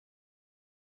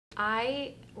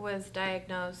I was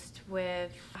diagnosed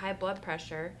with high blood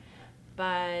pressure,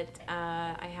 but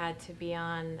I had to be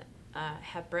on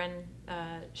heparin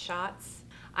shots.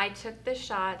 I took the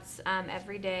shots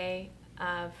every day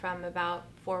from about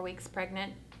 4 weeks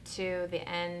pregnant to the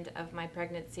end of my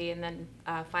pregnancy, and then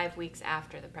 5 weeks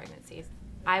after the pregnancy.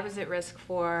 I was at risk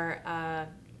for, high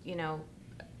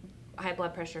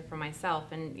blood pressure for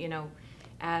myself, and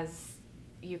as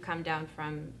you come down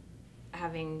from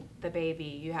having the baby,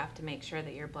 you have to make sure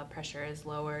that your blood pressure is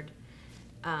lowered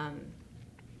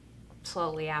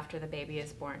slowly after the baby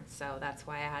is born. So that's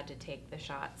why I had to take the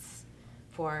shots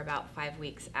for about 5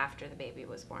 weeks after the baby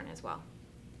was born as well.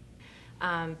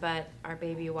 But our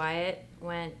baby Wyatt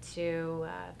went to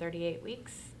 38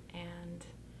 weeks, and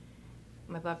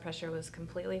my blood pressure was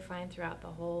completely fine throughout the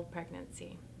whole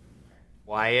pregnancy.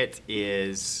 Wyatt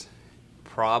is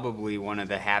probably one of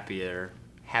the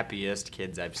happiest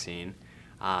kids I've seen.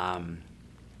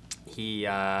 He's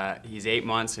 8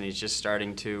 months and he's just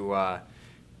starting to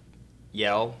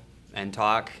yell and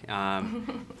talk.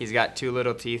 He's got 2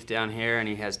 little teeth down here and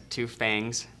he has 2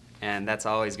 fangs, and that's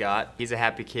all he's got. He's a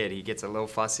happy kid. He gets a little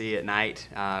fussy at night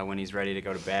when he's ready to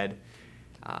go to bed.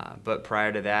 But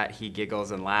prior to that, he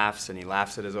giggles and he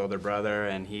laughs at his older brother,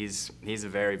 and he's a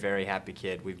very, very happy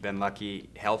kid. We've been lucky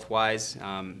health-wise.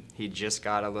 He just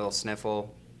got a little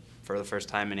sniffle for the first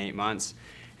time in 8 months,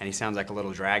 and he sounds like a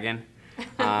little dragon.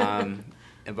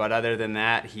 But other than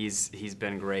that, he's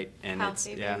been great, and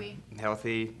Healthy baby.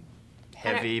 Healthy,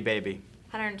 heavy baby.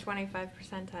 125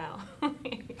 percentile.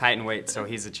 Height and weight, so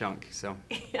he's a chunk. So.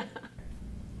 Yeah.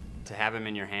 To have him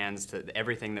in your hands, to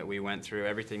everything that we went through,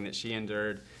 everything that she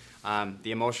endured,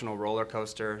 the emotional roller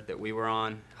coaster that we were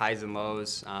on, highs and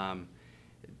lows,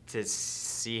 to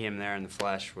see him there in the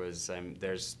flesh was,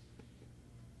 there's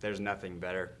nothing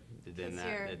better than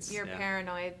that. You're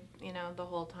paranoid, the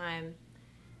whole time,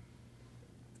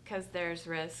 because there's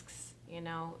risks,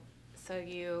 so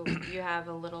you have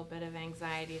a little bit of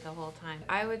anxiety the whole time.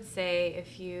 I would say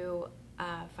if you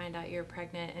find out you're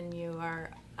pregnant and you are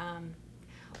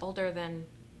older than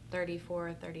 34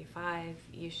 or 35,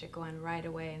 you should go in right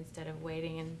away instead of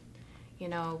waiting and,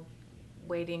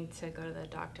 waiting to go to the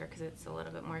doctor, because it's a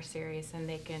little bit more serious and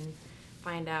they can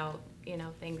find out,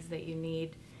 things that you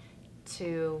need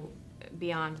to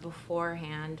be on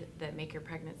beforehand that make your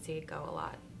pregnancy go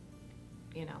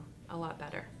a lot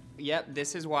better. Yep,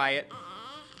 this is Wyatt.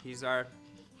 He's our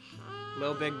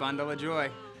little big bundle of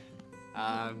joy.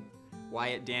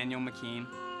 Wyatt Daniel McKean,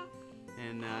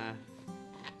 and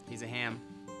he's a ham.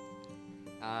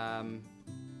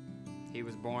 He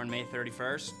was born May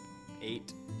 31st,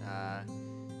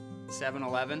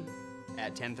 7/11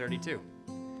 at 10:32.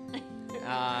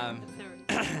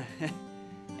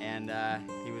 And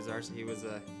he was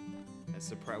a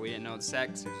surprise. We didn't know the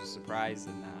sex. It was a surprise,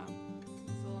 and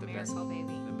the miracle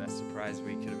baby. The best surprise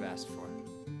we could have asked for.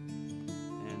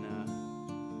 And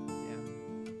yeah,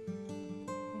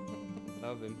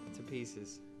 love him to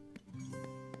pieces.